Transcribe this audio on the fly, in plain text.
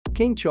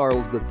King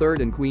Charles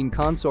III and Queen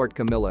Consort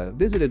Camilla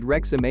visited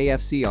Wrexham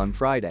AFC on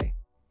Friday.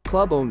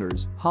 Club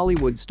owners,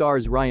 Hollywood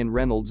stars Ryan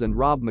Reynolds and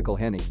Rob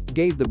McElhenney,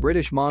 gave the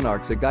British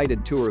monarchs a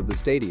guided tour of the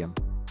stadium.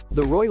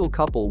 The royal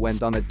couple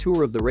went on a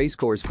tour of the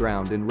Racecourse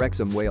Ground in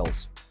Wrexham,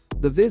 Wales.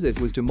 The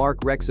visit was to mark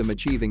Wrexham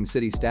achieving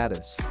city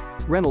status.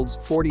 Reynolds,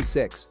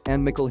 46,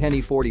 and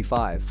McElhenney,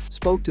 45,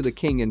 spoke to the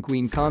King and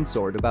Queen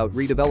Consort about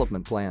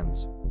redevelopment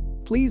plans.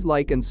 Please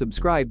like and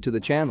subscribe to the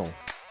channel.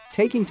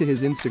 Taking to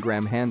his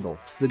Instagram handle,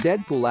 the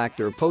Deadpool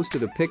actor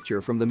posted a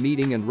picture from the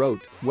meeting and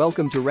wrote,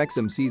 "Welcome to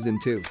Wrexham Season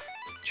 2.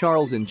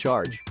 Charles in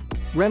charge."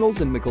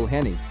 Reynolds and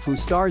McElhenney, who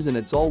stars in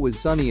It's Always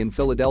Sunny in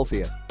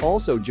Philadelphia,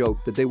 also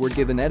joked that they were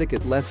given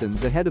etiquette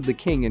lessons ahead of the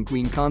King and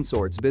Queen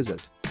Consort's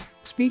visit.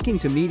 Speaking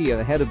to media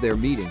ahead of their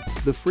meeting,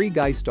 the Free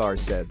Guy star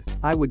said,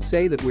 "I would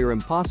say that we're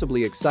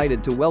impossibly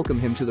excited to welcome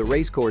him to the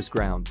Racecourse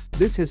Ground,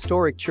 this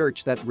historic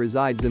church that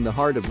resides in the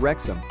heart of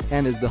Wrexham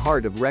and is the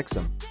heart of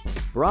Wrexham.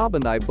 Rob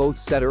and I both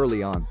said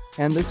early on,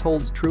 and this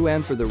holds true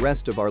and for the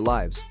rest of our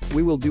lives,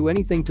 we will do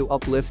anything to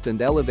uplift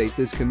and elevate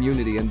this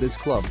community and this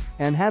club,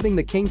 and having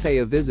the King pay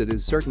a visit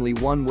is certainly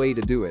one way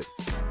to do it.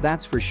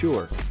 That's for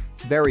sure.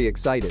 Very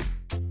excited."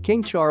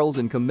 King Charles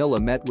and Camilla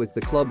met with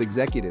the club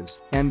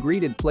executives and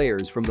greeted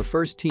players from the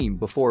first team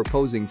before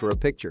posing for a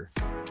picture.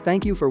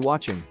 Thank you for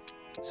watching.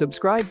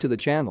 Subscribe to the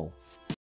channel.